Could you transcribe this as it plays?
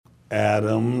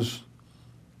Adams,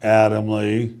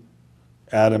 Adamley,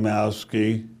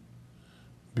 Adamowski,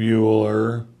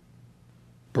 Bueller,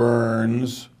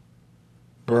 Burns,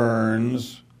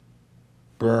 Burns,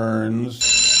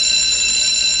 Burns.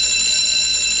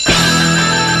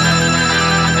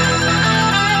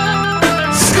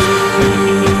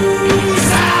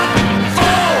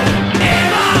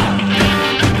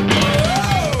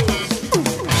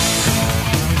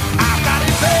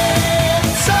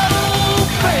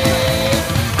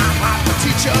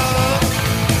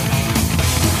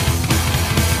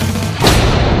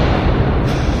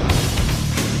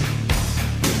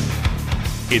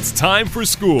 It's time for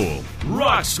school,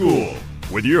 Rock School,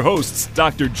 with your hosts,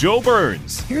 Dr. Joe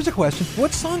Burns. Here's a question.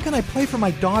 What song can I play for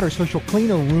my daughter so she'll clean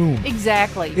her room?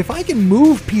 Exactly. If I can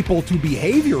move people to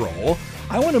behavioral,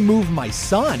 I want to move my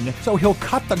son so he'll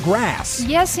cut the grass.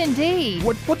 Yes, indeed.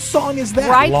 What song is that?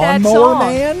 Write that Lawnmower song.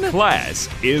 Man? Class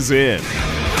is in.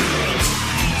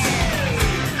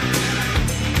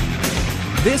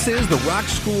 This is the Rock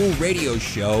School Radio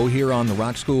Show here on the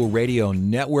Rock School Radio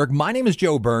Network. My name is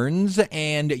Joe Burns,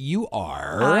 and you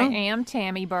are... I am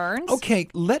Tammy Burns. Okay,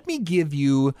 let me give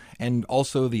you, and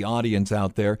also the audience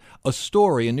out there, a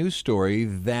news story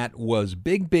that was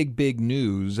big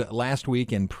news last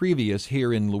week and previous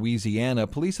here in Louisiana.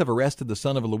 Police have arrested the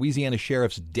son of a Louisiana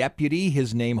sheriff's deputy,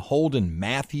 his name Holden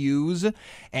Matthews,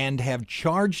 and have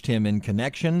charged him in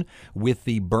connection with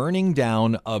the burning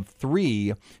down of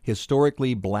 3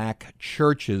 historically black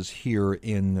churches here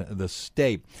in the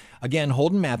state. Again,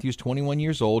 Holden Matthews, 21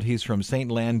 years old. He's from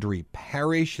St. Landry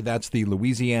Parish. That's the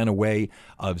Louisiana way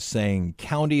of saying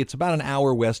county. It's about an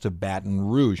hour west of Baton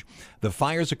Rouge. The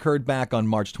fires occurred back on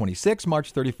March 26th,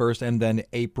 March 31st, and then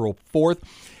April 4th.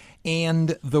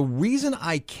 And the reason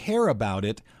I care about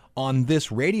it on this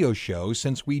radio show,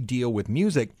 since we deal with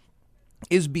music,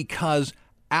 is because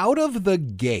out of the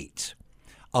gate,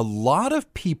 a lot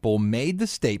of people made the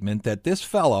statement that this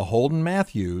fella, Holden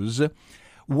Matthews,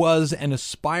 was an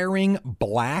aspiring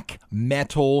black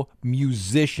metal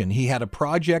musician. He had a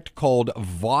project called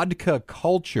Vodka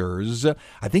Cultures.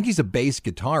 I think he's a bass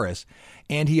guitarist,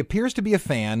 and he appears to be a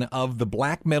fan of the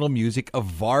black metal music of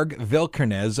Varg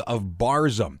Vikernes of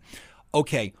Barzum.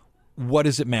 Okay, what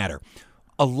does it matter?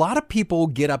 A lot of people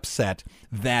get upset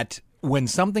that when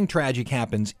something tragic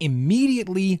happens,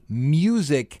 immediately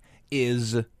music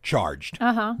is charged.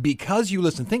 Because you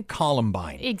listen, think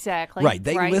Columbine. Exactly. Right.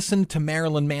 They listened to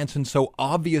Marilyn Manson, so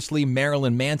obviously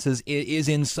Marilyn Manson is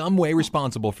in some way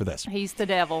responsible for this. He's the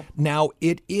devil. Now,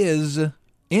 it is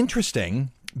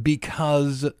interesting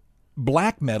because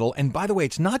black metal, and by the way,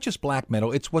 it's not just black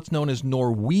metal, it's what's known as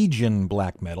Norwegian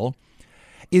black metal,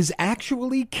 is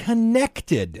actually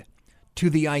connected to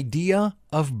the idea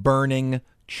of burning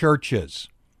churches.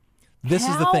 This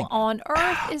is the thing. How on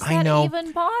earth is that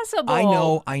even possible?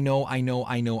 I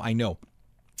know.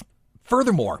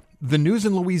 Furthermore, the news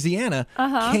in Louisiana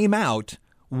came out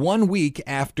 1 week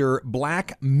after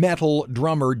black metal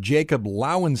drummer Jacob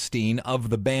Lowenstein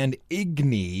of the band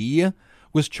Igni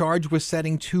was charged with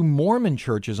setting 2 Mormon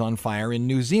churches on fire in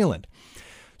New Zealand.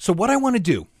 So what I want to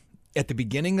do at the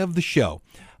beginning of the show,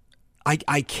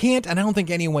 I can't, and I don't think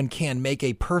anyone can, make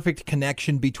a perfect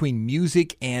connection between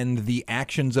music and the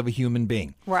actions of a human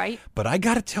being. Right. But I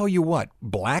got to tell you what,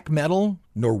 black metal,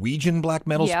 Norwegian black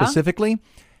metal specifically,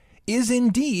 is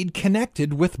indeed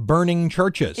connected with burning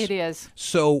churches. It is.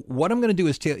 So what I'm going to do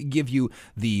is give you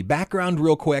the background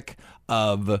real quick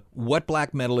of what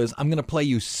black metal is. I'm going to play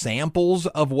you samples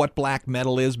of what black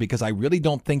metal is because I really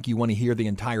don't think you want to hear the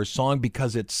entire song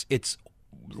because it's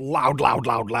loud,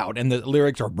 and the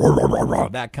lyrics are rah, rah, rah, rah,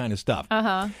 that kind of stuff.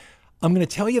 I'm going to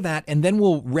tell you that, and then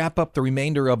we'll wrap up the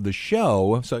remainder of the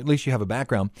show, so at least you have a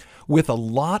background, with a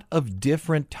lot of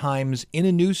different times in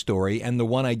a news story, and the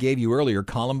one I gave you earlier,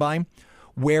 Columbine,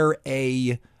 where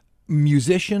a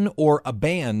musician or a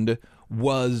band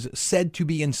was said to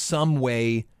be in some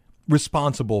way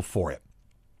responsible for it.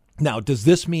 Now, does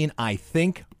this mean I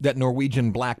think that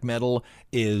Norwegian black metal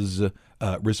is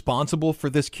responsible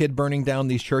for this kid burning down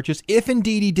these churches? If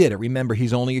indeed he did it, remember,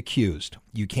 he's only accused.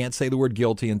 You can't say the word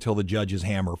guilty until the judge's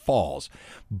hammer falls.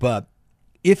 But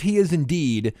if he is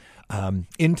indeed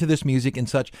into this music and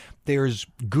such, there's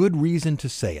good reason to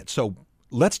say it. So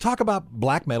let's talk about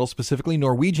black metal, specifically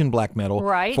Norwegian black metal,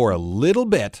 for a little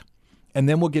bit. And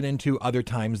then we'll get into other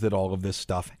times that all of this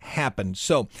stuff happened.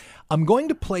 So I'm going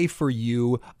to play for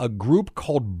you a group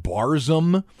called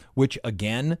Barzum, which,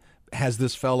 again, has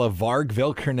this fella Varg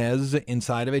Vikernes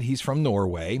inside of it. He's from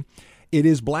Norway. It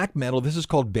is black metal. This is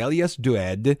called Belias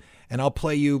Dued. And I'll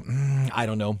play you, I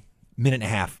don't know, minute and a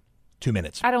half. 2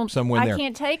 minutes. I don't. Somewhere in there. I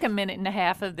can't take a minute and a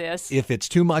half of this. If it's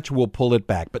too much, we'll pull it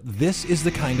back. But this is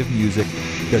the kind of music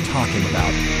they're talking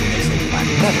about when they say black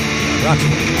metal. Rock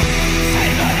School.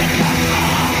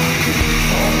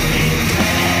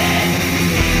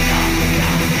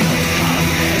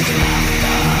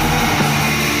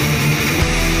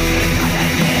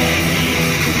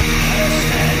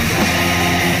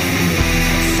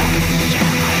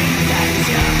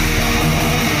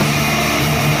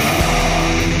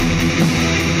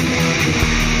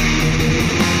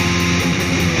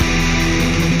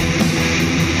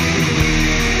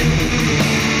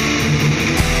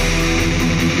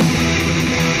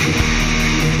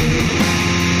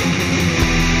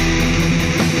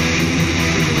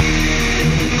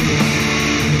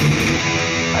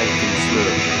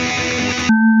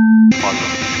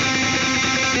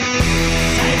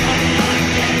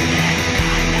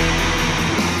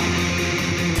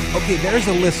 Okay, there's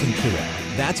a listen to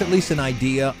it. That's at least an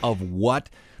idea of what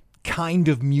kind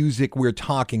of music we're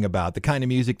talking about, the kind of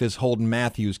music this Holden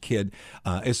Matthews kid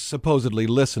is supposedly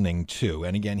listening to.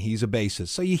 And again, he's a bassist.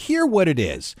 So you hear what it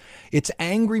is. It's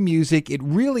angry music. It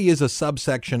really is a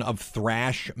subsection of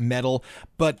thrash metal,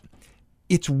 but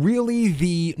it's really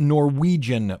the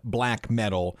Norwegian black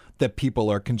metal that people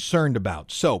are concerned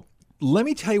about. So let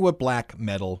me tell you what black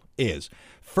metal is.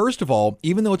 First of all,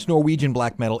 even though it's Norwegian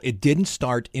black metal, it didn't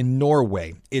start in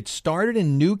Norway. It started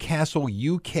in Newcastle,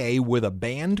 UK, with a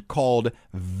band called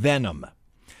Venom.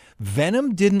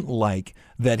 Venom didn't like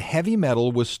that heavy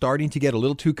metal was starting to get a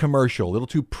little too commercial, a little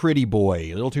too pretty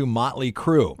boy, a little too Motley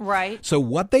Crue. Right. So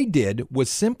what they did was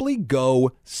simply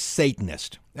go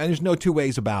Satanist. And there's no two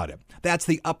ways about it. That's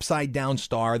the upside down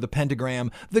star, the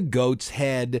pentagram, the goat's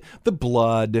head, the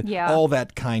blood, all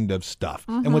that kind of stuff.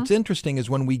 Mm-hmm. And what's interesting is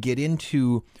when we get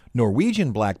into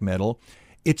Norwegian black metal,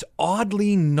 it's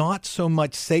oddly not so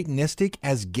much Satanistic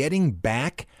as getting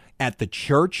back at the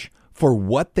church for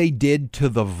what they did to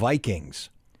the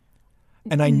Vikings.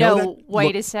 And I know that,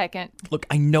 wait a second. Look,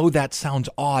 I know that sounds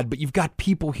odd, but you've got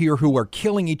people here who are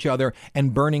killing each other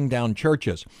and burning down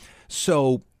churches.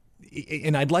 So,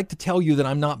 and I'd like to tell you that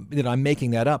I'm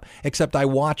making that up, except I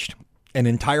watched an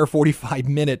entire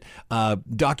 45-minute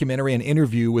documentary and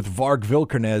interview with Varg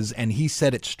Vikernes, and he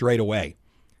said it straight away,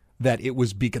 that it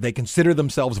was because they consider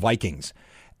themselves Vikings.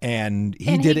 And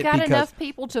he did it because... got enough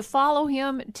people to follow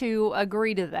him to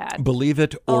agree to that. Believe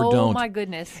it or don't. Oh, my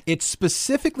goodness. It's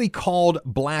specifically called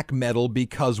black metal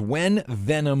because when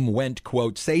Venom went,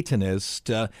 quote, Satanist,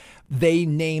 they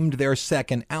named their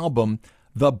second album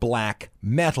the Black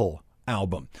Metal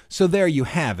album. So there you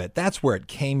have it. That's where it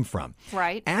came from.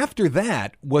 Right. After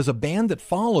that was a band that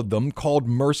followed them called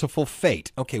Merciful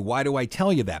Fate. Okay, why do I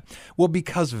tell you that? Well,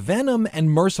 because Venom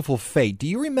and Merciful Fate, do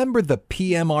you remember the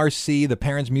PMRC, the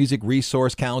Parents Music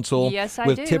Resource Council? Yes, I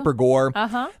with do. Tipper Gore?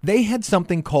 Uh-huh. They had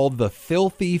something called the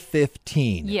Filthy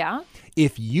 15. Yeah.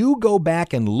 If you go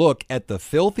back and look at the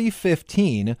Filthy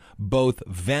 15, both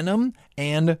Venom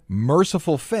and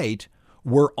Merciful Fate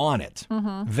were on it.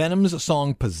 Mm-hmm. Venom's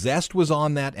song Possessed was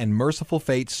on that, and Merciful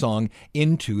Fate's song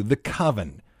Into the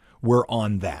Coven were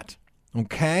on that.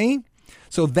 Okay?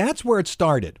 So that's where it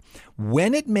started.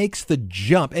 When it makes the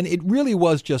jump, and it really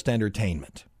was just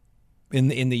entertainment in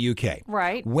the UK.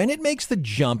 Right. When it makes the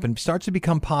jump and starts to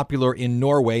become popular in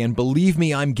Norway, and believe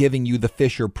me, I'm giving you the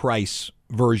Fisher-Price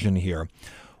version here.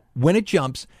 When it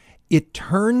jumps, it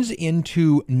turns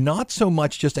into not so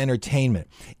much just entertainment.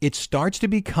 It starts to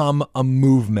become a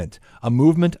movement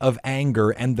of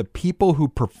anger, and the people who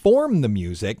perform the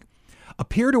music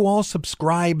appear to all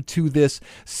subscribe to this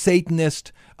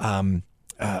Satanist,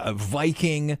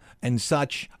 Viking and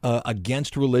such,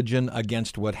 against religion,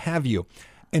 against what have you.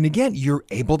 And again, you're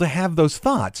able to have those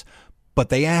thoughts, but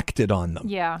they acted on them.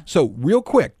 Yeah. So real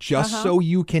quick, just so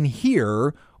you can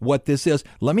hear what this is,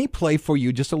 let me play for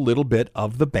you just a little bit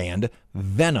of the band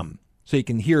Venom. So you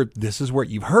can hear, this is where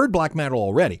you've heard black metal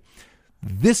already.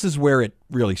 This is where it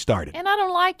really started. And I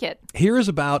don't like it. Here is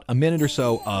about a minute or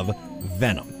so of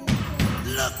Venom.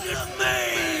 Look at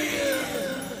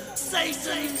me,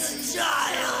 Satan's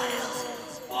child,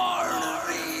 born of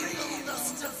evil,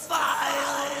 thus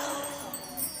defiled,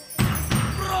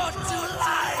 brought to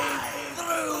life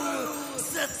through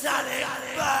satanic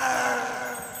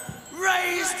birth,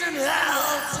 raised in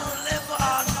hell to live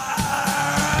on earth.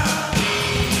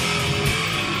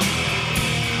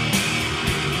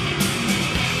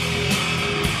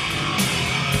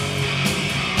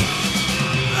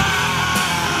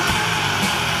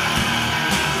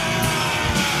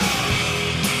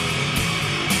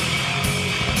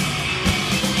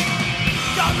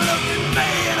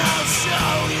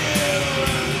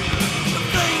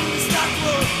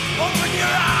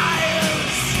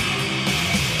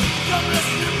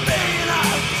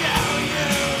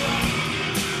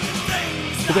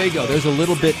 Well, there you go. There's a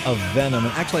little bit of Venom.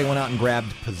 And actually, I went out and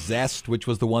grabbed Possessed, which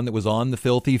was the one that was on the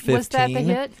Filthy 15. Was that the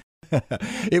hit?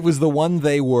 It was the one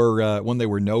they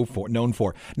were known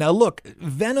for. Now, look,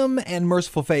 Venom and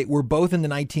Merciful Fate were both in the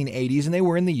 1980s, and they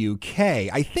were in the UK.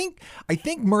 I think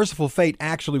Merciful Fate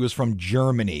actually was from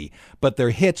Germany, but their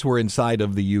hits were inside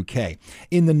of the UK.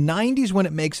 In the 90s, when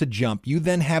it makes a jump, you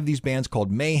then have these bands called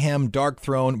Mayhem, Dark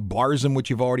Throne, Barzum, which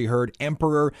you've already heard,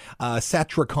 Emperor,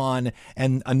 Satricon,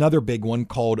 and another big one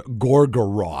called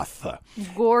Gorgoroth.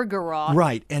 Gorgoroth.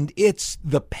 Right, and it's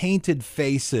the painted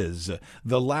faces,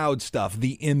 the loud stuff,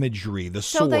 the imagery, the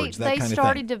swords, that kind of thing. So they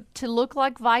started to look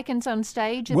like Vikings on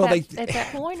stage at that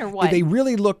point, or what? They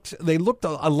looked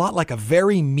a lot like a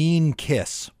very mean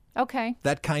Kiss. Okay.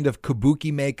 That kind of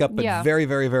kabuki makeup, but very,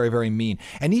 very, very, very mean.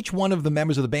 And each one of the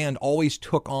members of the band always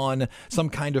took on some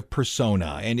kind of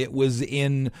persona, and it was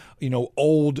in,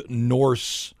 Old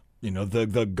Norse,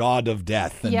 the god of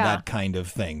death and that kind of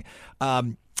thing.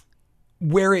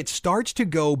 Where it starts to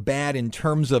go bad in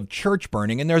terms of church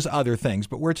burning, and there's other things,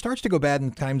 but where it starts to go bad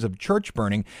in terms of church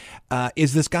burning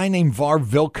is this guy named Var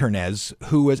Vilkernes,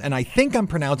 who is, and I think I'm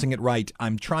pronouncing it right,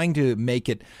 I'm trying to make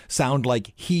it sound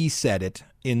like he said it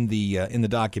in the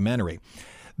documentary.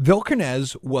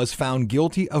 Vilkernes was found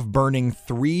guilty of burning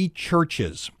 3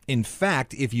 churches. In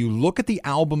fact, if you look at the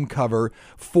album cover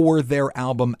for their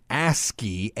album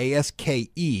Aske,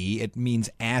 A-S-K-E, it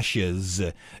means ashes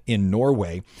in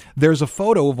Norway, there's a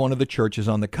photo of one of the churches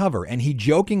on the cover. And he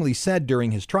jokingly said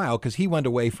during his trial, because he went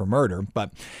away for murder,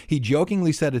 but he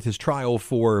jokingly said at his trial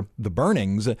for the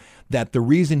burnings that the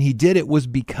reason he did it was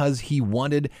because he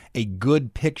wanted a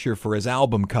good picture for his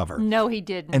album cover. No, he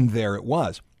didn't. And there it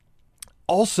was.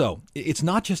 Also, it's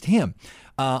not just him.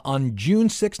 On June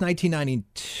 6,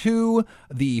 1992,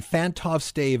 the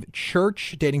Fantovstave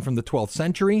Church, dating from the 12th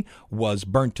century, was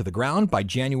burnt to the ground. By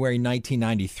January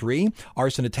 1993,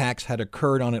 arson attacks had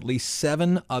occurred on at least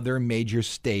 7 other major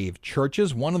stave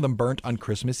churches, one of them burnt on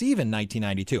Christmas Eve in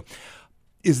 1992.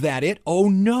 Is that it? Oh,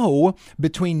 no.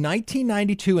 Between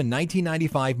 1992 and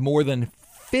 1995, more than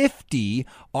 50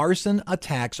 arson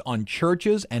attacks on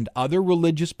churches and other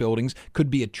religious buildings could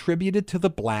be attributed to the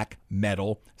black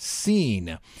metal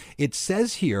scene. It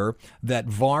says here that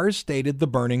Vars stated the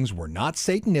burnings were not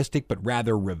satanistic, but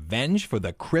rather revenge for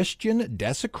the Christian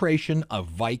desecration of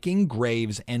Viking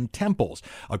graves and temples.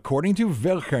 According to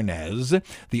Vilkernes,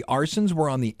 the arsons were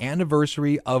on the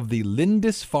anniversary of the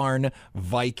Lindisfarne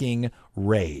Viking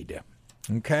raid.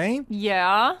 Okay?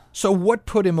 Yeah. So what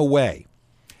put him away?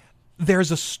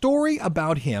 There's a story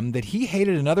about him that he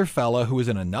hated another fella who was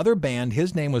in another band.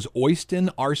 His name was Oystein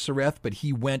Arsareth, but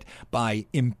he went by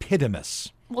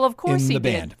Impedimus. Well, of course he in the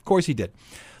band. did. Of course he did.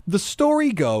 The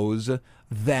story goes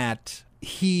that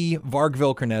he, Varg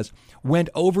Vilkernes, went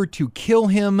over to kill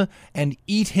him and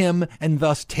eat him and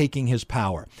thus taking his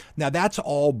power. Now, that's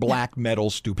all black metal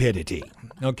stupidity,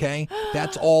 okay?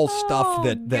 That's all stuff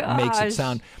that makes it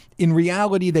sound... In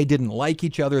reality, they didn't like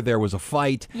each other. There was a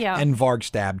fight, and Varg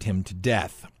stabbed him to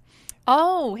death.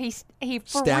 Oh, he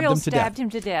stabbed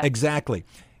him to death. Exactly.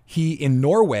 In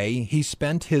Norway, he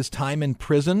spent his time in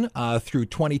prison through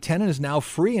 2010 and is now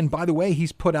free. And by the way,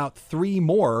 he's put out 3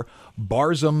 more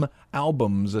Barzum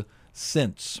albums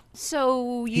since.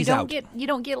 So you don't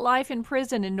get life in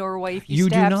prison in Norway if you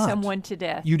stab do not. someone to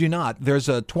death. You do not. There's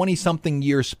a 20-something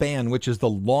year span, which is the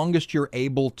longest you're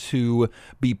able to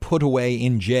be put away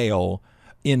in jail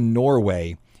in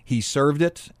Norway. He served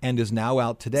it and is now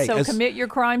out today. So commit your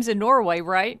crimes in Norway,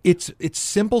 right? It's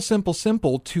simple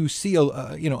to see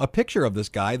a picture of this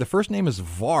guy. The first name is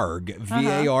Varg,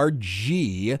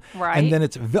 V-A-R-G, right. And then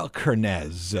it's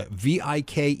Vilkernes,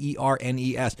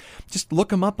 V-I-K-E-R-N-E-S. Just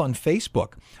look him up on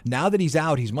Facebook. Now that he's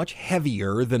out, he's much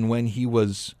heavier than when he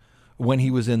was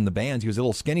in the band. He was a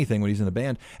little skinny thing when he's in the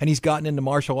band, and he's gotten into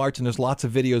martial arts. And there's lots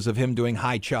of videos of him doing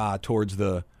Hai Cha towards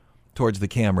the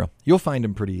camera. You'll find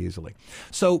him pretty easily.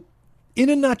 So, in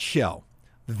a nutshell,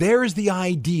 there's the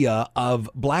idea of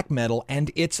black metal and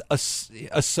its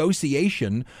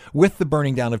association with the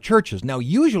burning down of churches. Now,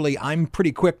 usually I'm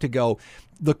pretty quick to go,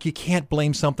 look, you can't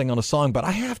blame something on a song, but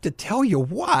I have to tell you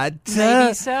what.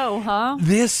 Maybe so, huh?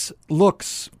 This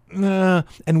looks... and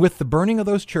with the burning of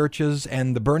those churches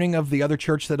and the burning of the other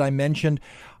church that I mentioned,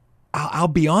 I'll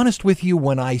be honest with you,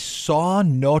 when I saw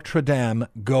Notre Dame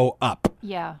go up,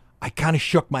 I kind of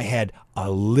shook my head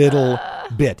a little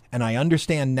bit. And I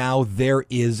understand now there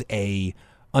is an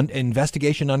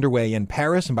investigation underway in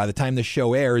Paris. And by the time this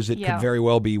show airs, it could very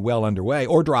well be well underway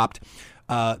or dropped.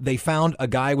 They found a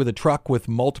guy with a truck with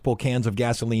multiple cans of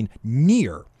gasoline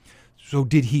near. So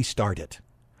did he start it?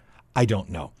 I don't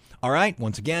know. All right,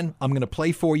 once again, I'm going to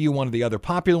play for you one of the other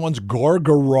popular ones,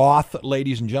 Gorgoroth,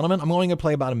 ladies and gentlemen. I'm only going to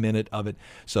play about a minute of it,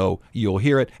 so you'll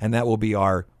hear it, and that will be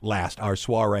our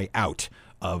soiree out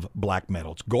of black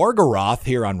metal. It's Gorgoroth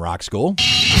here on Rock School.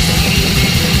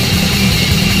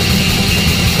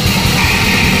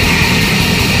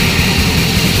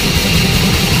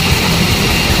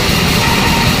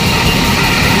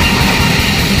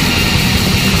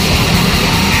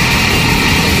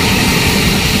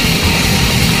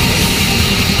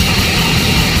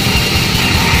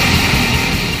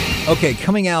 Okay,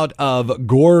 coming out of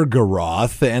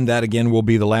Gorgoroth, and that again will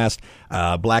be the last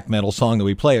black metal song that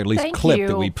we play, or at least clip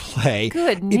that we play.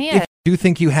 Goodness. If you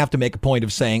think you have to make a point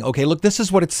of saying, okay, look, this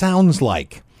is what it sounds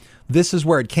like. This is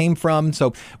where it came from.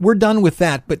 So we're done with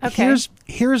that. But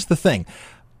here's the thing.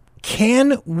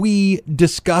 Can we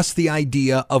discuss the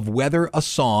idea of whether a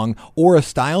song or a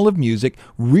style of music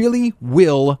really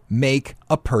will make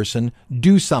a person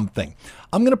do something?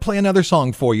 I'm going to play another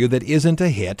song for you that isn't a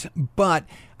hit, but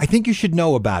I think you should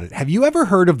know about it. Have you ever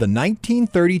heard of the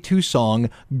 1932 song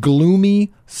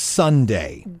Gloomy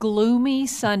Sunday? Gloomy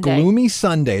Sunday. Gloomy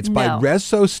Sunday. It's by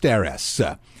Rezo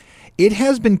Steres. It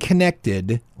has been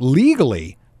connected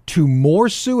legally to more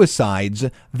suicides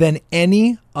than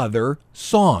any other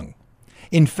song.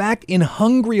 In fact, in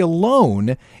Hungary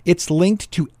alone, it's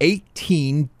linked to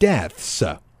 18 deaths.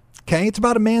 Okay, it's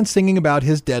about a man singing about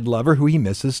his dead lover who he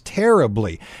misses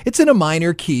terribly. It's in a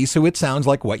minor key, so it sounds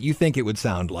like what you think it would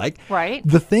sound like. Right.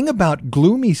 The thing about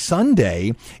Gloomy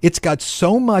Sunday, it's got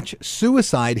so much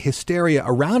suicide hysteria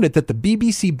around it that the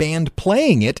BBC banned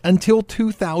playing it until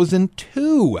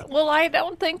 2002. Well, I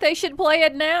don't think they should play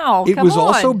it now. It was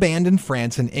also banned in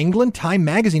France and England. Time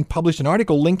magazine published an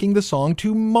article linking the song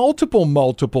to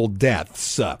multiple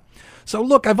deaths. So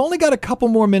look, I've only got a couple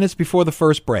more minutes before the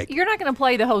first break. You're not going to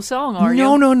play the whole song, are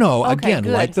you? No. Okay, Again,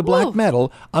 good. like the black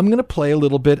metal, I'm going to play a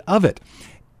little bit of it.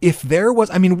 If there was,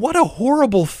 what a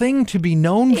horrible thing to be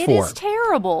known for. It is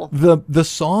terrible. The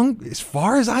song, as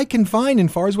far as I can find, and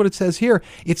as far as what it says here,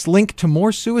 it's linked to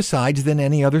more suicides than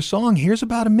any other song. Here's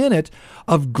about a minute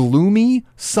of Gloomy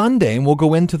Sunday, and we'll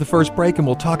go into the first break, and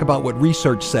we'll talk about what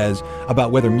research says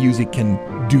about whether music can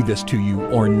do this to you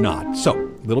or not. So,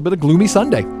 a little bit of Gloomy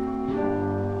Sunday.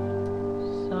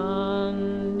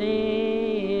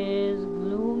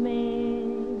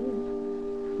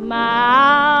 My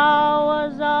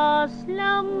hours are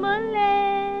slumberless,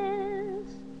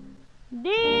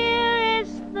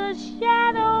 dearest the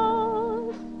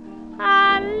shadows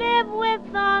I live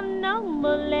with are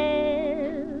numberless.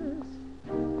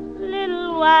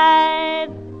 Little white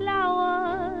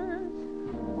flowers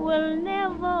will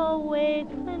never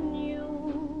awaken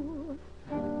you,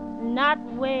 not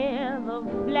where the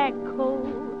black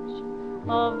coach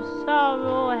of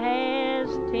sorrow has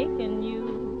taken you.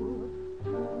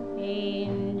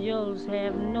 Angels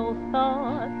have no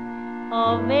thought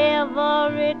of ever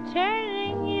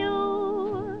returning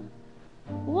you.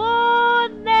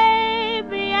 Would they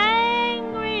be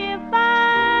angry if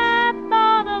I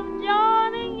thought of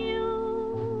joining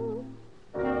you?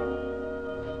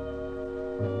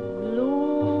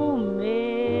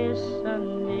 Gloomy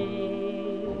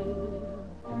Sunday.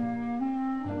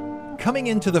 Coming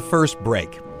into the first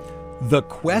break, the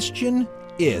question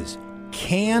is,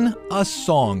 can a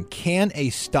song, can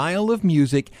a style of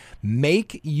music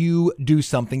make you do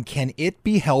something? Can it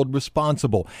be held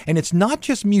responsible? And it's not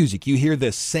just music. You hear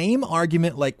this same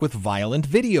argument like with violent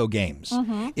video games.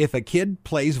 Mm-hmm. If a kid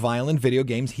plays violent video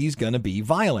games, he's going to be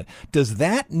violent. Does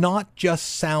that not just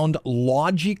sound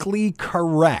logically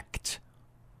correct?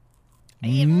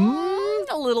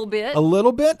 A little bit. A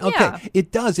little bit? Okay. Yeah.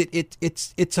 It does.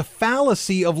 It's a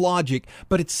fallacy of logic,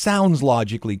 but it sounds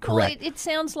logically correct. Well, it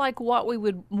sounds like what we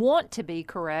would want to be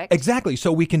correct. Exactly.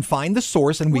 So we can find the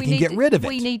source and we can get rid of it.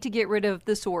 We need to get rid of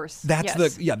the source. That's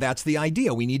the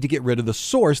idea. We need to get rid of the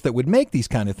source that would make these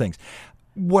kind of things.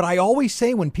 What I always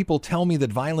say when people tell me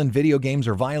that violent video games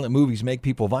or violent movies make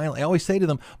people violent, I always say to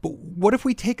them, but what if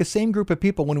we take the same group of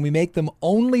people when we make them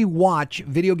only watch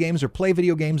video games or play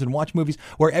video games and watch movies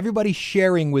where everybody's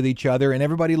sharing with each other and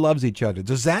everybody loves each other?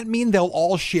 Does that mean they'll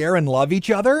all share and love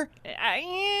each other?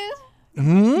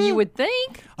 You would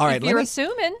think. All right, if you're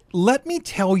assuming. Let me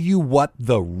tell you what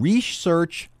the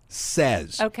research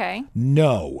says. Okay.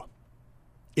 No,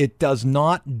 it does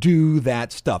not do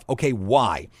that stuff. Okay,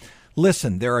 why?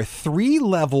 Listen, there are 3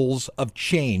 levels of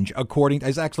change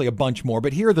there's actually a bunch more,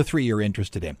 but here are the 3 you're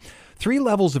interested in. 3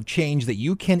 levels of change that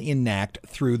you can enact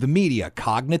through the media.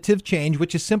 Cognitive change,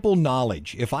 which is simple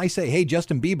knowledge. If I say, hey,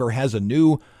 Justin Bieber has a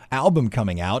new album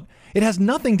coming out. It has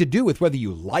nothing to do with whether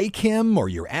you like him or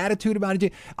your attitude about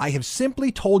it. I have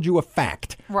simply told you a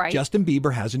fact. Right. Justin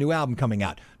Bieber has a new album coming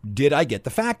out. Did I get the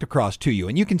fact across to you?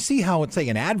 And you can see how, say,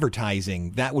 in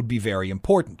advertising, that would be very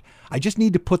important. I just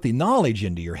need to put the knowledge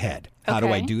into your head. How do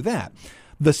I do that?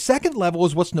 The second level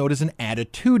is what's known as an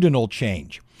attitudinal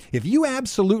change. If you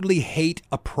absolutely hate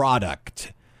a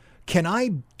product, can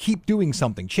I keep doing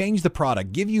something, change the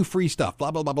product, give you free stuff,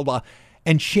 blah, blah, blah, blah, blah,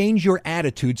 and change your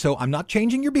attitude? So I'm not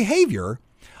changing your behavior.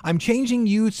 I'm changing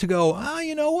you to go,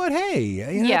 you know what? Hey,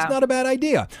 it's not a bad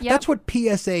idea. Yep. That's what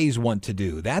PSAs want to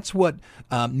do. That's what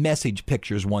message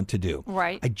pictures want to do.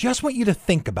 Right. I just want you to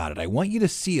think about it. I want you to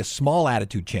see a small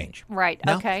attitude change. Right.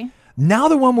 Okay. Now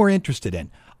the one we're interested in,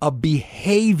 a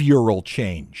behavioral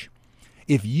change.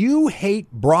 If you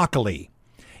hate broccoli,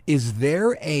 is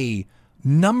there a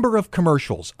number of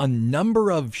commercials, a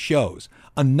number of shows,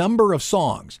 a number of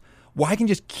songs where I can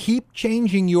just keep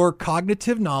changing your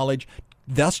cognitive knowledge,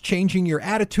 thus changing your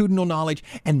attitudinal knowledge,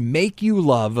 and make you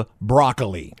love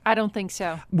broccoli? I don't think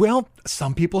so. Well,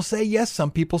 some people say yes,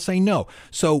 some people say no.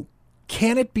 So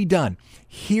can it be done?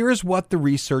 Here's what the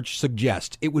research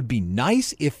suggests. It would be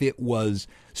nice if it was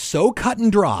so cut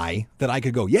and dry that I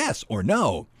could go yes or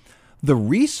no. The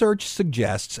research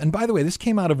suggests, and by the way, this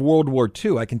came out of World War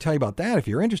II. I can tell you about that if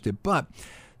you're interested. But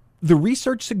the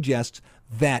research suggests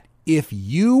that if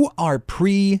you are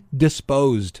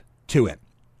predisposed to it,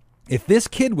 if this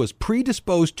kid was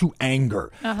predisposed to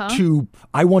anger, to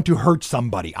I want to hurt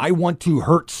somebody, I want to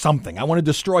hurt something, I want to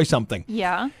destroy something.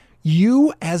 Yeah.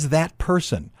 You as that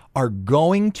person are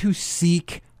going to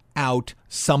seek out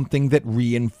something that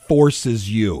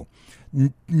reinforces you.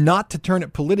 Not to turn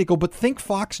it political, but think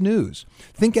Fox News.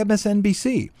 Think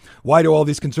MSNBC. Why do all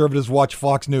these conservatives watch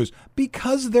Fox News?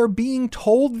 Because they're being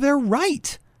told they're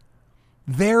right.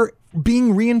 They're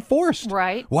being reinforced.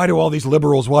 Right. Why do all these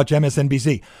liberals watch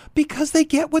MSNBC? Because they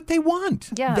get what they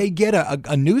want. Yeah. They get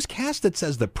a newscast that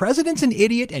says the president's an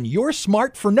idiot and you're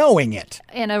smart for knowing it.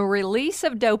 And a release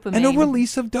of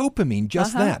dopamine.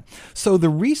 Just that. So the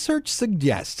research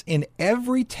suggests in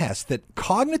every test that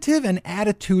cognitive and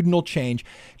attitudinal change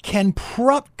can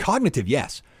cognitive,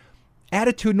 yes.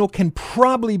 Attitudinal can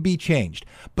probably be changed,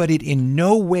 but it in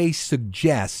no way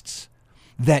suggests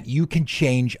that you can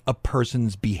change a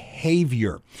person's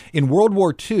behavior. In World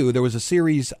War II, there was a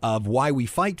series of Why We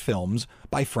Fight films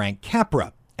by Frank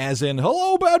Capra, as in,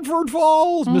 Hello, Bedford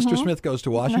Falls, Mr. Smith Goes to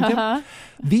Washington.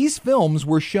 These films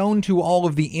were shown to all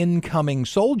of the incoming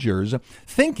soldiers,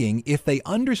 thinking if they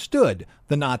understood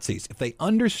the Nazis, if they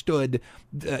understood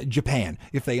Japan,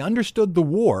 if they understood the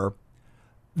war,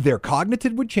 their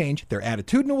cognitive would change, their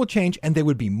attitudinal would change, and they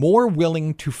would be more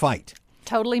willing to fight.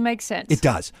 Totally makes sense. It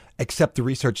does, except the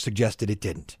research suggested it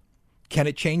didn't. Can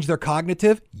it change their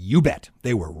cognitive? You bet.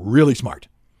 They were really smart.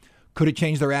 Could it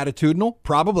change their attitudinal?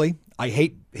 Probably. I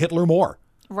hate Hitler more.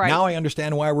 Right. Now I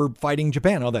understand why we're fighting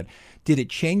Japan, all that. Did it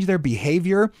change their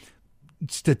behavior?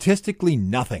 Statistically,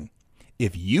 nothing.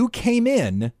 If you came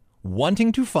in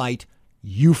wanting to fight,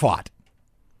 you fought.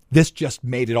 This just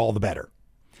made it all the better.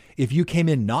 If you came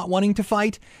in not wanting to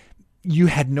fight, you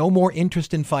had no more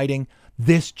interest in fighting.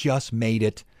 This just made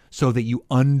it so that you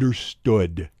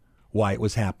understood why it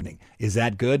was happening. Is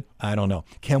that good? I don't know.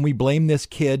 Can we blame this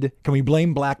kid? Can we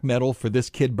blame black metal for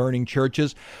this kid burning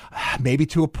churches? Maybe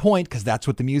to a point, because that's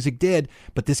what the music did.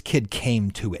 But this kid came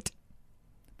to it.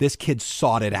 This kid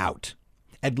sought it out.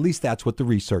 At least that's what the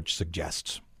research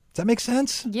suggests. Does that make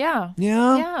sense? Yeah.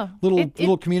 Yeah? Yeah.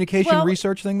 Little communication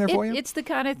research thing there for you? It's the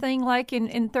kind of thing like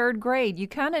in third grade. You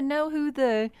kind of know who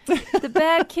the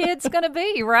bad kid's going to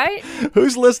be, right?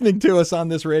 Who's listening to us on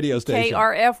this radio station?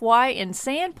 KRFY in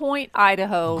Sandpoint,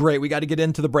 Idaho. Great. We got to get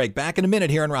into the break. Back in a minute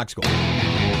here on Rock School.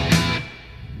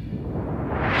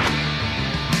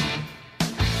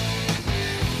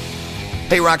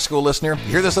 Hey, Rock School listener, you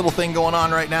hear this little thing going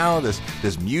on right now? This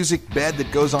music bed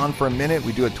that goes on for a minute.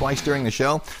 We do it twice during the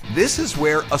show. This is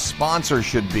where a sponsor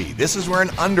should be. This is where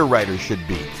an underwriter should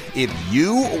be. If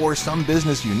you or some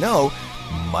business you know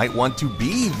might want to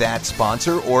be that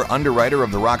sponsor or underwriter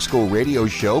of the Rock School radio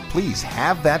show, please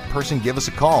have that person give us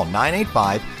a call.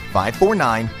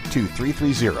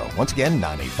 985-549-2330. Once again,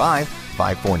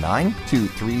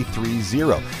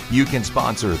 985-549-2330. You can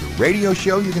sponsor the radio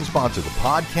show, you can sponsor the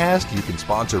podcast, you can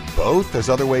sponsor both. There's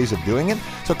other ways of doing it.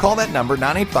 So call that number,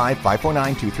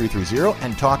 985-549-2330,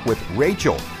 and talk with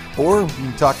Rachel. Or you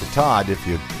can talk to Todd if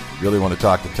you really want to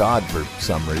talk to Todd for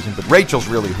some reason. But Rachel's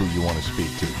really who you want to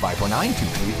speak to.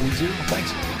 549-2330.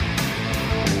 Thanks.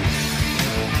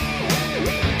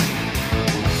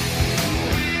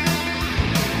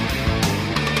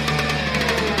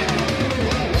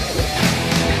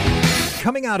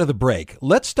 coming out of the break,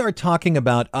 let's start talking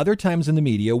about other times in the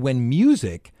media when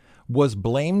music was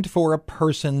blamed for a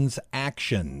person's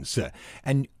actions.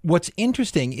 And what's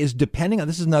interesting is depending on,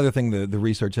 this is another thing the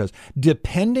research says,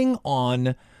 depending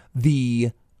on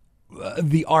the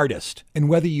artist and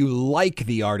whether you like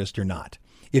the artist or not.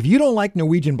 If you don't like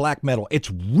Norwegian black metal, it's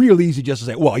real easy just to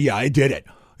say, well, yeah, I did it.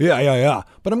 Yeah.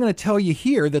 But I'm going to tell you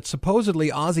here that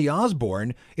supposedly Ozzy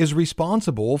Osbourne is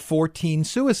responsible for teen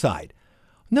suicide.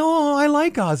 No, I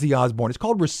like Ozzy Osbourne. It's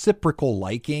called reciprocal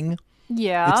liking.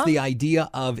 Yeah. It's the idea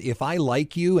of if I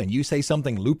like you and you say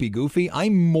something loopy-goofy,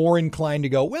 I'm more inclined to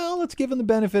go, well, let's give him the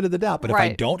benefit of the doubt. But if I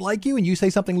don't like you and you say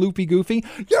something loopy-goofy,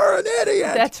 you're an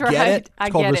idiot. That's right. Get it?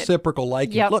 It's called get reciprocal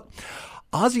liking. Yep. Look,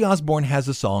 Ozzy Osbourne has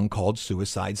a song called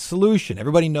Suicide Solution.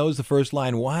 Everybody knows the first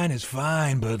line, wine is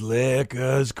fine, but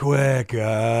liquor's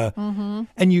quicker. Mm-hmm.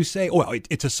 And you say, well,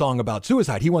 it's a song about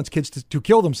suicide. He wants kids to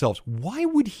kill themselves. Why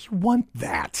would he want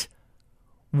that?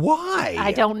 Why?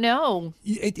 I don't know.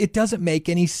 It doesn't make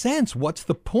any sense. What's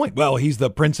the point? Well, he's the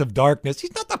Prince of Darkness.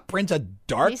 He's not the Prince of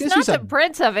Darkness. He's not the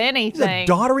prince of anything. He's a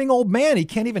doddering old man. He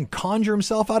can't even conjure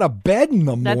himself out of bed in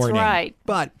the morning. That's right.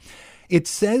 But it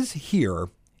says here,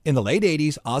 in the late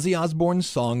 80s, Ozzy Osbourne's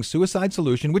song Suicide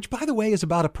Solution, which, by the way, is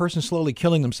about a person slowly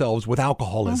killing themselves with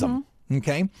alcoholism. Mm-hmm.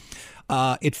 Okay?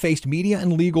 It faced media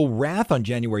and legal wrath on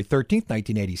January 13th,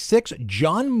 1986.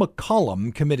 John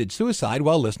McCullum committed suicide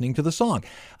while listening to the song.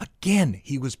 Again,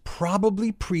 he was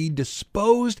probably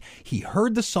predisposed. He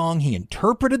heard the song. He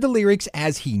interpreted the lyrics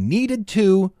as he needed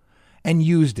to and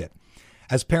used it.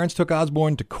 As parents took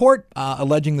Osbourne to court,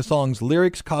 alleging the song's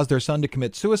lyrics caused their son to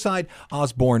commit suicide,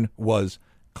 Osbourne was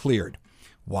cleared.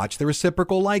 Watch the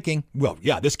reciprocal liking. Well,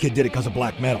 yeah, this kid did it because of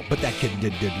black metal, but that kid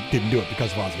didn't do it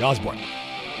because of Ozzy Osbourne.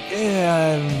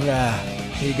 And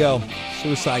here you go.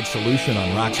 Suicide Solution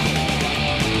on Rock School.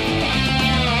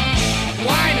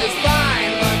 Wine is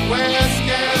fine, but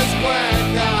whiskey's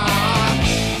quicker.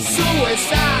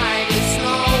 Suicide is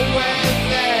slow with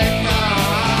liquor.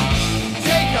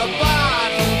 Take a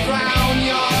bottle, drown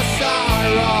your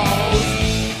sorrows.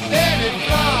 Then it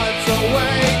floods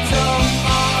away tomorrow.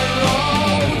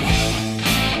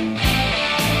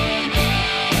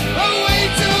 Away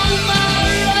tomorrow.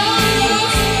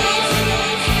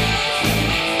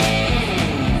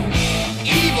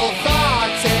 Evil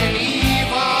thoughts and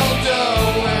evil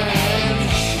doings.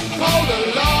 Cold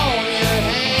alone, you're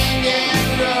hanging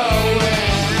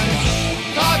ruins.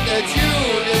 Thought that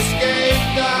you'd escape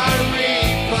the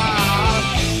reaper.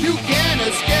 You can't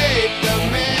escape the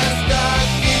Master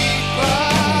Keeper.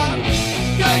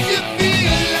 'Cause you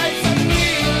feel like some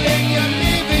real and you're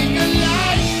living a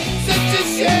lie. Such a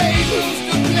shame, who's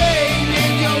to blame?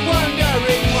 And you're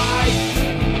wondering why.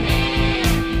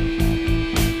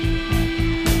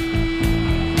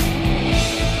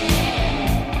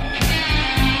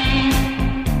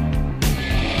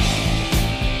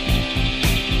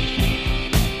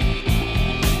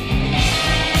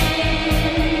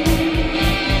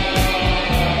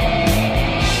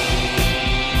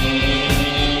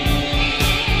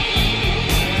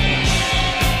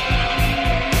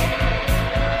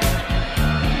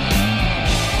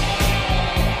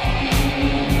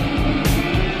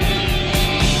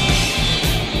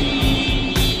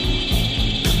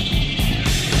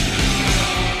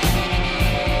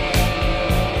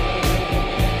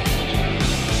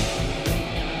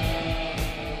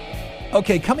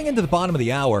 Okay, coming into the bottom of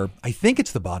the hour, I think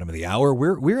it's the bottom of the hour.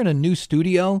 We're in a new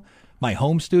studio. My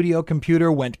home studio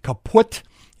computer went kaput.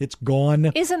 It's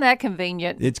gone. Isn't that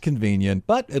convenient? It's convenient,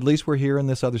 but at least we're here in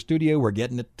this other studio. We're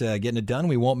getting it done.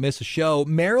 We won't miss a show.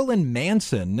 Marilyn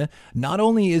Manson, not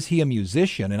only is he a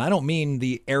musician, and I don't mean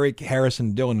the Eric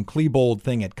Harrison, Dylan Klebold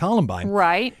thing at Columbine.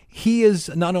 Right. He is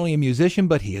not only a musician,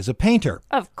 but he is a painter.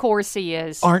 Of course he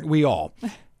is. Aren't we all?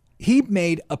 He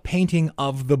made a painting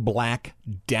of the Black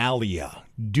Dahlia.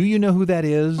 Do you know who that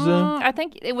is? I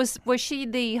think it was she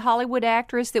the Hollywood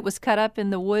actress that was cut up in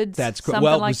the woods? That's correct.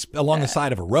 Well, it was along the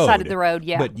side of a road. Side of the road,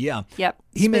 yeah. But yeah. Yep.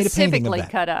 He made a painting of Specifically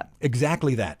that. cut up.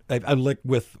 Exactly that. I like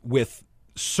with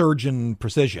surgeon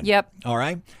precision. Yep. All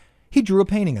right. He drew a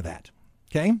painting of that.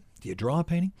 Okay. Do you draw a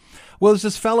painting? Well, there's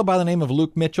this fellow by the name of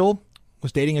Luke Mitchell.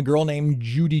 Was dating a girl named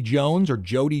Jody Jones.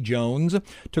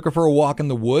 Took her for a walk in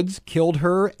the woods, killed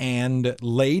her, and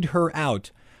laid her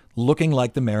out looking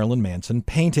like the Marilyn Manson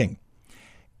painting.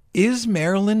 Is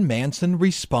Marilyn Manson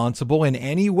responsible in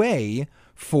any way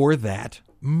for that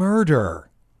murder?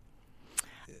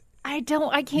 I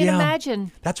can't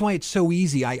imagine. That's why it's so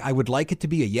easy. I would like it to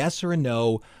be a yes or a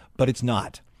no, but it's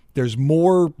not. There's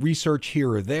more research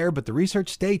here or there, but the research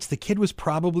states the kid was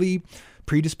probably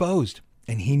predisposed.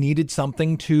 And he needed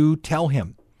something to tell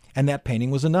him. And that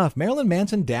painting was enough. Marilyn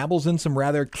Manson dabbles in some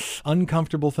rather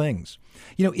uncomfortable things.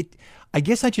 I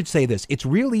guess I should say this. It's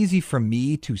real easy for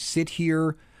me to sit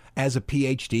here as a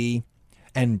PhD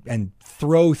and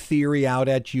throw theory out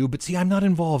at you. But see, I'm not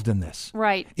involved in this.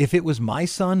 Right. If it was my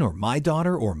son or my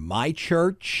daughter or my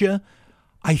church,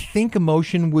 I think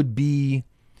emotion would be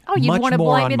you'd much want to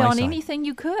more blame it my on side. anything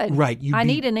you could. Right. I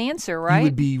need an answer, You right?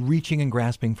 would be reaching and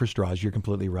grasping for straws. You're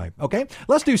completely right. Okay,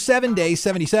 let's do 7 days,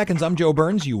 70 seconds. I'm Joe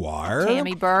Burns. You are?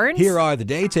 Tammy Burns. Here are the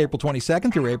dates, April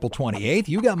 22nd through April 28th.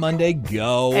 You got Monday.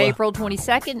 Go. April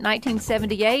 22nd,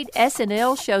 1978,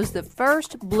 SNL shows the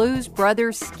first Blues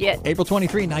Brothers skit. April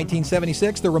 23,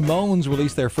 1976, the Ramones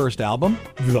released their first album,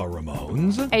 The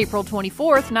Ramones. April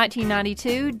 24th,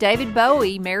 1992, David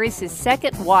Bowie marries his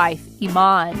second wife,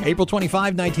 Iman. April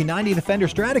 25, 1990, the Fender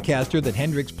Stratocaster that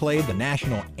Hendrix played the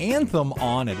national anthem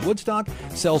on at Woodstock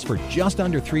sells for just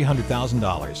under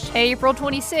 $300,000. April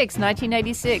 26,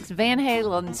 1986, Van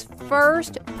Halen's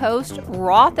first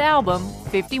post-Roth album,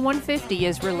 5150,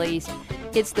 is released.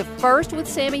 It's the first with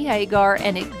Sammy Hagar,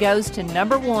 and it goes to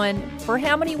number 1 for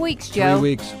how many weeks, Joe? 3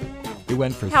 weeks. It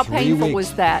went for How 3 painful weeks.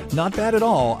 was that? Not bad at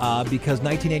all, because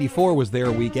 1984 was there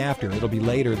a week after. It'll be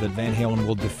later that Van Halen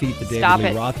will defeat the David Stop Lee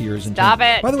it. Roth years. Stop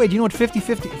it. By the way, do you know what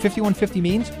 5150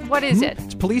 means? What is it?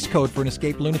 It's police code for an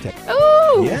escaped lunatic.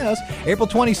 Ooh! Yes. April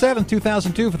 27th,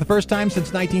 2002, for the first time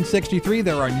since 1963,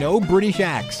 there are no British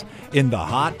acts in the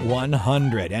Hot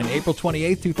 100. And April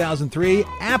 28th, 2003,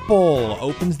 Apple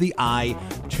opens the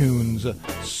iTunes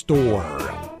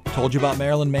Store. Told you about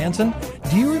Marilyn Manson?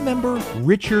 Do you remember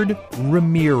Richard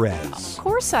Ramirez? Of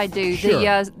course I do. Sure.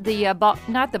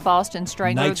 Not the Boston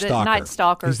Strangler, Night Stalker. the Night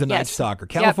Stalker. He's the Night Yes. Stalker.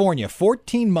 Yep. California,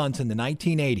 14 months in the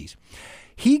 1980s.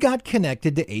 He got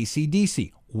connected to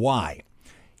AC/DC. Why?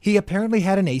 He apparently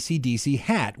had an AC/DC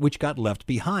hat, which got left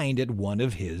behind at one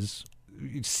of his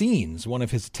scenes, one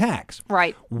of his attacks.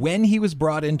 Right. When he was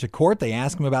brought into court, they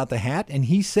asked him about the hat, and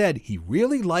he said he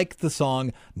really liked the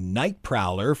song Night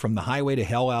Prowler from the Highway to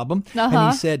Hell album.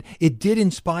 And he said it did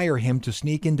inspire him to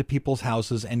sneak into people's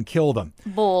houses and kill them.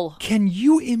 Bull. Can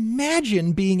you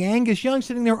imagine being Angus Young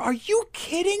sitting there? Are you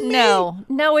kidding me?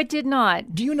 No, it did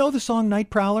not. Do you know the song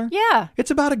Night Prowler? Yeah. It's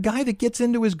about a guy that gets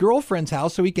into his girlfriend's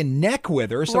house so he can neck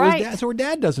with her so, Right. her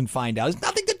dad doesn't find out. It's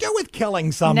nothing to do with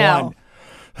killing someone. No.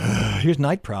 Here's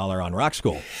Night Prowler on Rock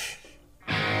School.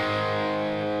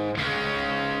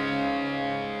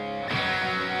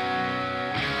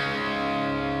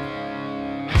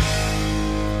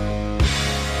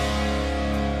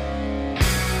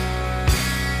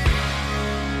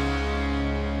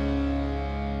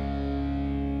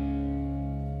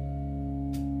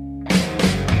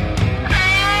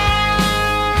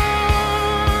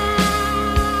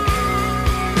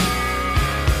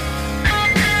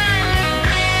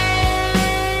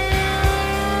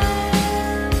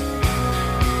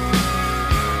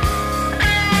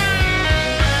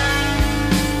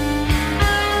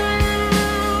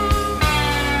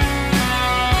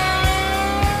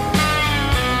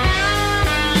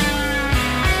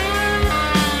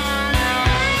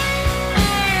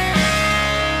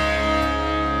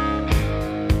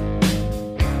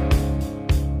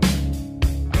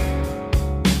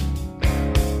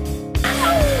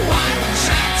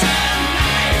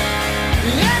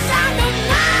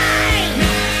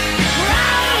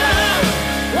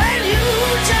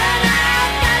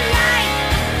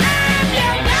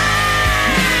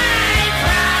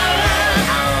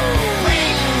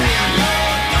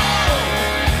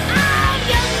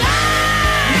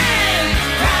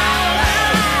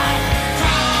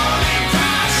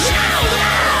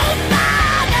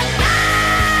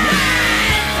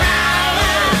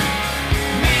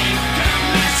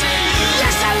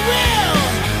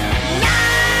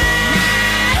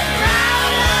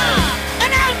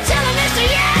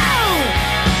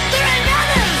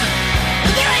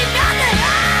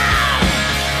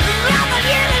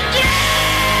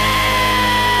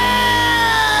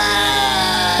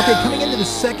 Okay, coming into the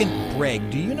second break,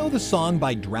 do you know the song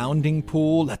by Drowning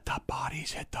Pool? Let the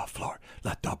bodies hit the floor.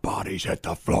 Let the bodies hit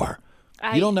the floor.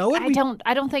 You don't know it?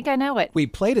 I don't think I know it. We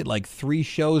played it like 3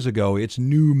 shows ago. It's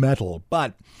new metal.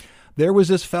 But there was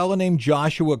this fellow named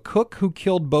Joshua Cook who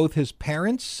killed both his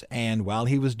parents, and while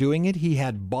he was doing it, he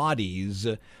had bodies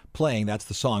playing. That's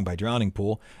the song by Drowning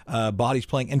Pool. Bodies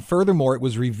playing. And furthermore, it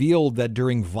was revealed that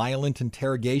during violent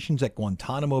interrogations at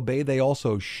Guantanamo Bay, they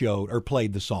also showed or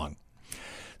played the song.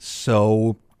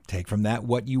 So take from that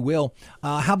what you will.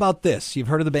 How about this? You've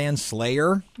heard of the band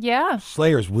Slayer? Yeah.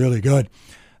 Slayer's really good.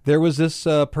 There was this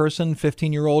person,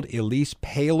 15-year-old Elise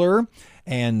Paler,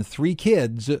 and 3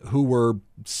 kids who were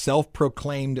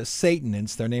self-proclaimed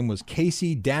Satanists. Their name was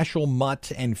Casey, Dashiell,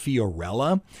 Mutt, and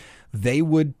Fiorella. They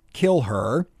would kill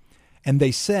her. And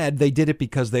they said they did it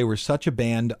because they were such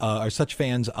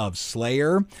fans of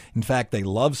Slayer. In fact, they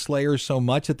love Slayer so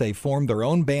much that they formed their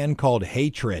own band called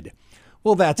Hatred.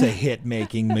 Well, that's a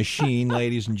hit-making machine,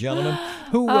 ladies and gentlemen.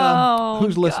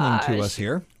 Who's listening to us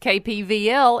here?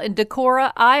 KPVL in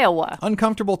Decorah, Iowa.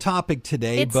 Uncomfortable topic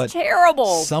today, It's but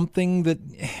terrible. something that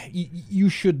you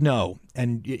should know.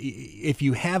 And if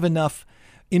you have enough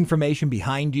information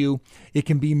behind you, it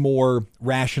can be more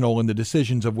rational in the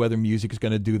decisions of whether music is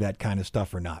going to do that kind of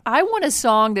stuff or not. I want a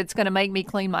song that's going to make me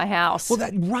clean my house. Well,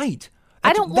 right.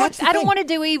 I don't That's the thing. want to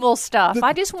do evil stuff.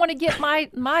 I just want to get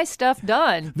my stuff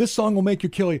done. This song will make you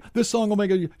kill you. This song will make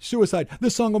you suicide.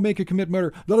 This song will make you commit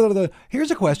murder. Blah, blah, blah.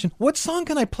 Here's a question. What song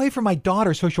can I play for my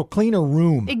daughter so she'll clean her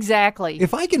room? Exactly.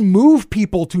 If I can move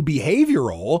people to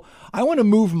behavioral, I want to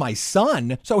move my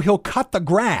son so he'll cut the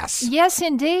grass. Yes,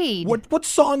 indeed. What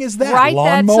song is that? Write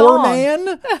that Lawnmower song.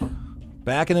 Man?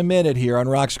 Back in a minute here on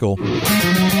Rock School.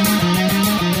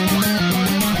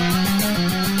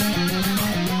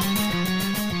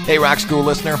 Hey, Rock School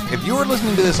listener, if you were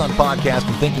listening to this on podcast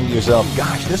and thinking to yourself,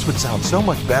 gosh, this would sound so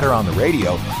much better on the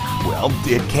radio, well,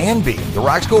 it can be. The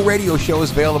Rock School radio show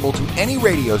is available to any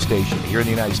radio station here in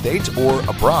the United States or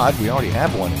abroad. We already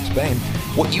have one in Spain.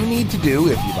 What you need to do,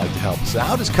 if you'd like to help us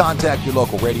out, is contact your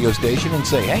local radio station and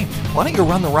say, hey, why don't you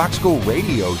run the Rock School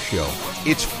radio show?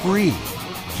 It's free.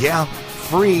 Yeah,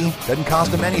 free. Doesn't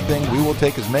cost them anything. We will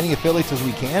take as many affiliates as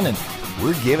we can, and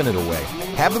we're giving it away.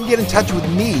 Have them get in touch with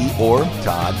me or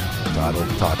Todd. Todd will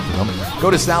talk to them.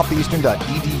 Go to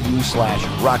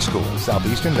southeastern.edu/rockschool.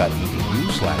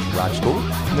 Southeastern.edu/rockschool.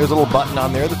 And there's a little button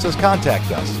on there that says contact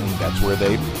us. And that's where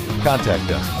they contact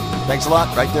us. Thanks a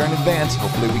lot right there in advance.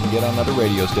 Hopefully we can get on another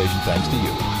radio station thanks to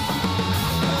you.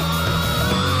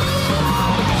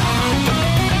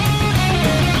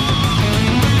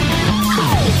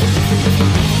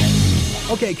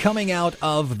 Okay, coming out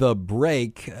of the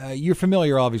break, you're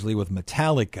familiar, obviously, with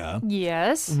Metallica.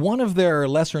 Yes. One of their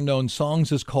lesser-known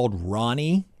songs is called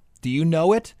Ronnie. Do you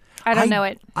know it? I don't know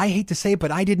it. I hate to say it,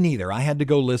 but I didn't either. I had to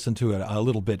go listen to a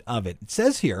little bit of it. It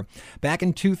says here, back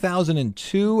in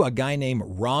 2002, a guy named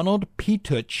Ronald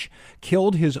Petuch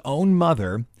killed his own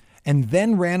mother and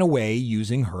then ran away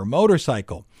using her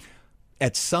motorcycle.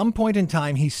 At some point in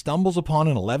time, he stumbles upon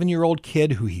an 11-year-old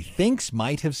kid who he thinks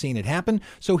might have seen it happen,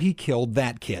 so he killed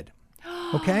that kid.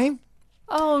 Okay?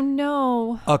 Oh,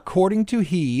 no. According to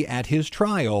he, at his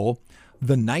trial,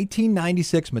 the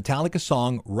 1996 Metallica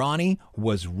song, Ronnie,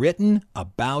 was written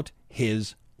about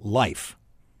his life.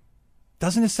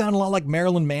 Doesn't it sound a lot like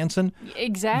Marilyn Manson?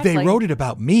 Exactly. They wrote it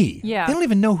about me. Yeah. They don't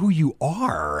even know who you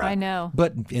are. I know.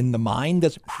 But in the mind,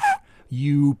 that's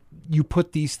you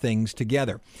put these things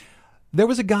together. There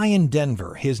was a guy in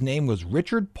Denver. His name was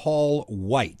Richard Paul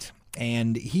White,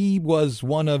 and he was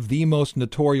one of the most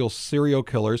notorious serial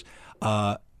killers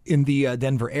in the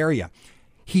Denver area.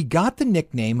 He got the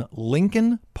nickname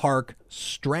Lincoln Park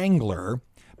Strangler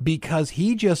because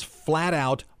he just flat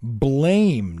out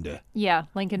blamed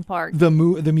Lincoln Park. the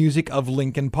music of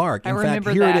Lincoln Park. In fact,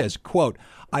 remember here that. it is, quote,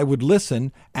 I would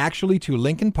listen actually to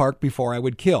Lincoln Park before I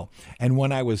would kill. And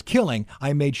when I was killing,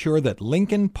 I made sure that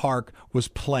Lincoln Park was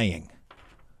playing.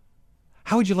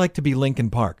 How would you like to be Lincoln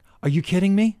Park? Are you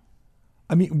kidding me?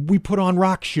 I mean, we put on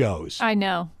rock shows. I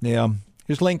know. Yeah.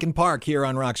 Here's Lincoln Park here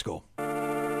on Rock School.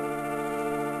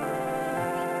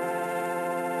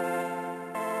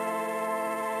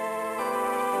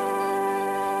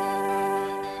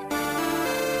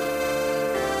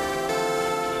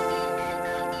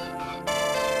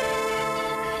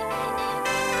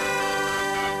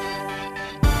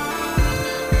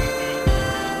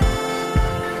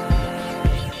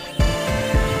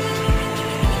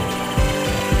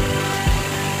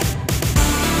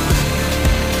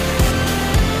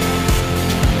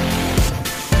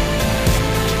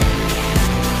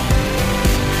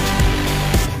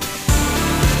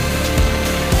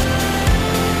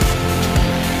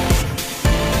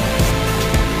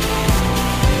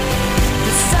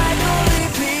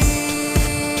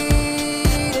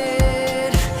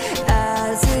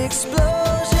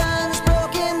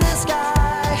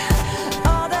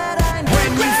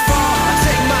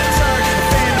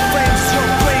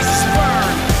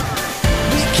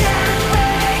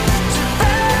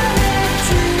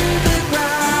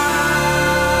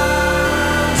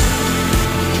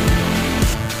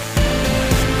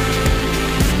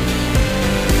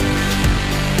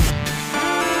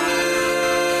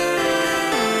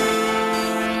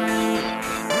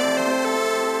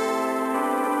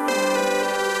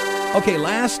 Okay,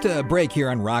 last break here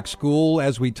on Rock School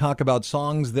as we talk about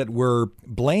songs that were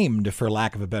blamed, for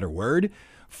lack of a better word,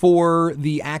 for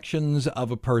the actions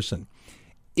of a person.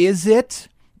 Is it?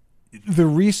 The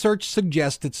research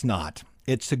suggests it's not.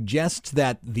 It suggests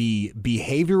that the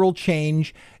behavioral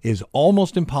change is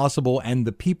almost impossible and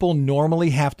the people normally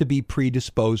have to be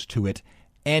predisposed to it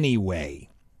anyway.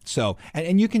 So,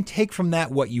 and you can take from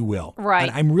that what you will. Right.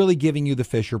 And I'm really giving you the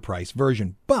Fisher-Price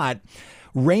version. But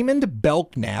Raymond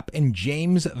Belknap and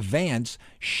James Vance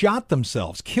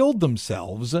killed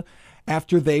themselves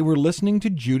after they were listening to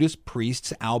Judas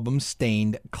Priest's album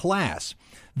Stained Class.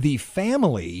 The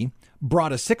family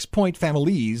brought a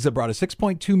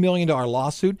 $6.2 million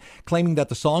lawsuit claiming that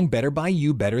the song Better By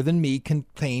You, Better Than Me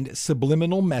contained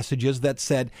subliminal messages that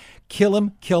said, kill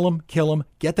him, kill him, kill him,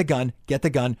 get the gun,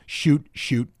 shoot,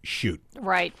 shoot, shoot.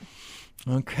 Right.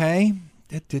 Okay.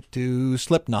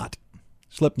 Slipknot.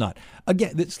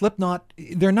 Again, Slipknot,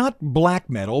 they're not black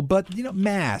metal, but,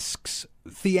 Masks,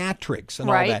 theatrics, and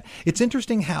all that. It's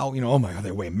interesting how, oh my God,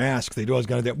 they wear masks, they do always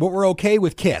got to do, but we're okay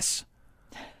with Kiss.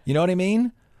 You know what I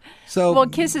mean? So, well,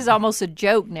 Kiss is almost a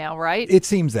joke now, right? It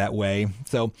seems that way.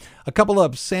 So a couple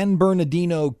of San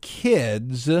Bernardino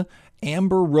kids,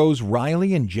 Amber Rose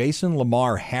Riley and Jason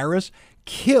Lamar Harris,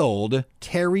 killed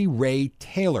Terry Ray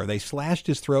Taylor. They slashed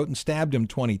his throat and stabbed him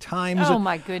 20 times. Oh,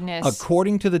 my goodness.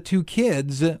 According to the two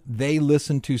kids, they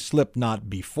listened to Slipknot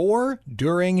before,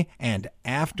 during, and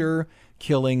after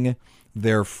killing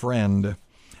their friend.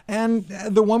 And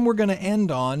the one we're going to end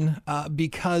on,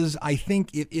 because I think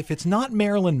if it's not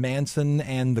Marilyn Manson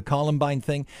and the Columbine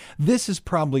thing, this is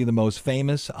probably the most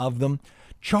famous of them.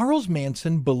 Charles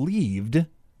Manson believed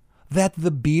that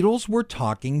the Beatles were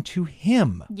talking to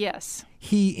him. Yes.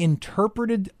 He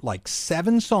interpreted like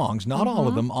 7 songs, not all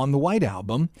of them, on the White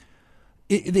Album.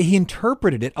 He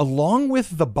interpreted it along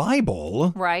with the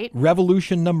Bible. Right.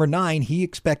 Revolution number 9, he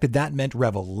expected that meant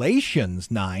Revelations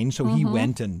 9, so he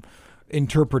went and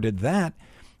interpreted that.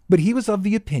 But he was of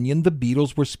the opinion the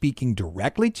Beatles were speaking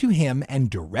directly to him and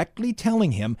directly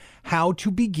telling him how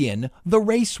to begin the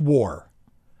race war.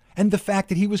 And the fact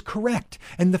that he was correct,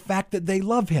 and the fact that they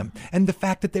love him, and the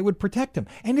fact that they would protect him.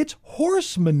 And it's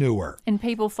horse manure. And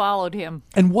people followed him.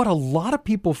 And what a lot of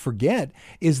people forget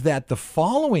is that the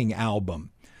following album,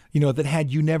 that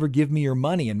had You Never Give Me Your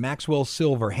Money and Maxwell's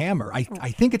Silver Hammer, I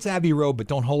think it's Abbey Road, but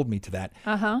don't hold me to that.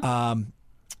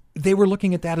 They were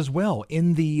looking at that as well.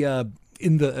 In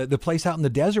the place out in the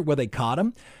desert where they caught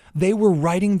him, they were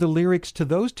writing the lyrics to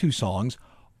those 2 songs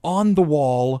on the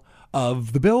wall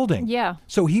of the building. Yeah.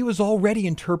 So he was already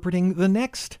interpreting the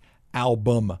next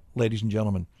album, ladies and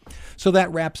gentlemen. So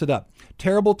that wraps it up.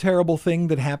 Terrible, terrible thing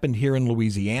that happened here in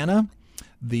Louisiana.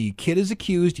 The kid is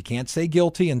accused. You can't say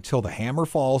guilty until the hammer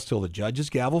falls, till the judge's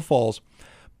gavel falls.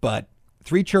 But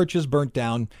 3 churches burnt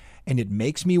down, and it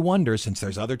makes me wonder, since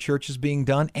there's other churches being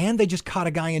done, and they just caught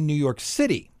a guy in New York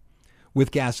City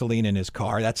with gasoline in his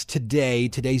car. That's today.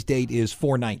 Today's date is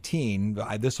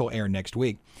 4/19. This will air next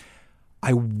week.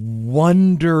 I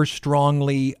wonder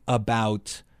strongly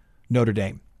about Notre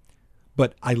Dame,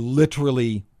 but I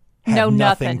literally have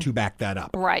nothing to back that up.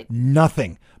 Right.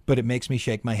 Nothing. But it makes me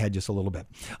shake my head just a little bit.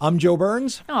 I'm Joe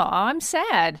Burns. Oh, I'm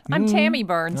sad. I'm Tammy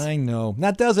Burns. I know.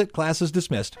 That does it. Class is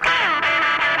dismissed. When I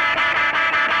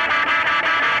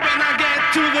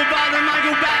get to the bottom, I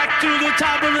go back to the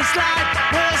top of the slide.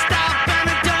 Where I start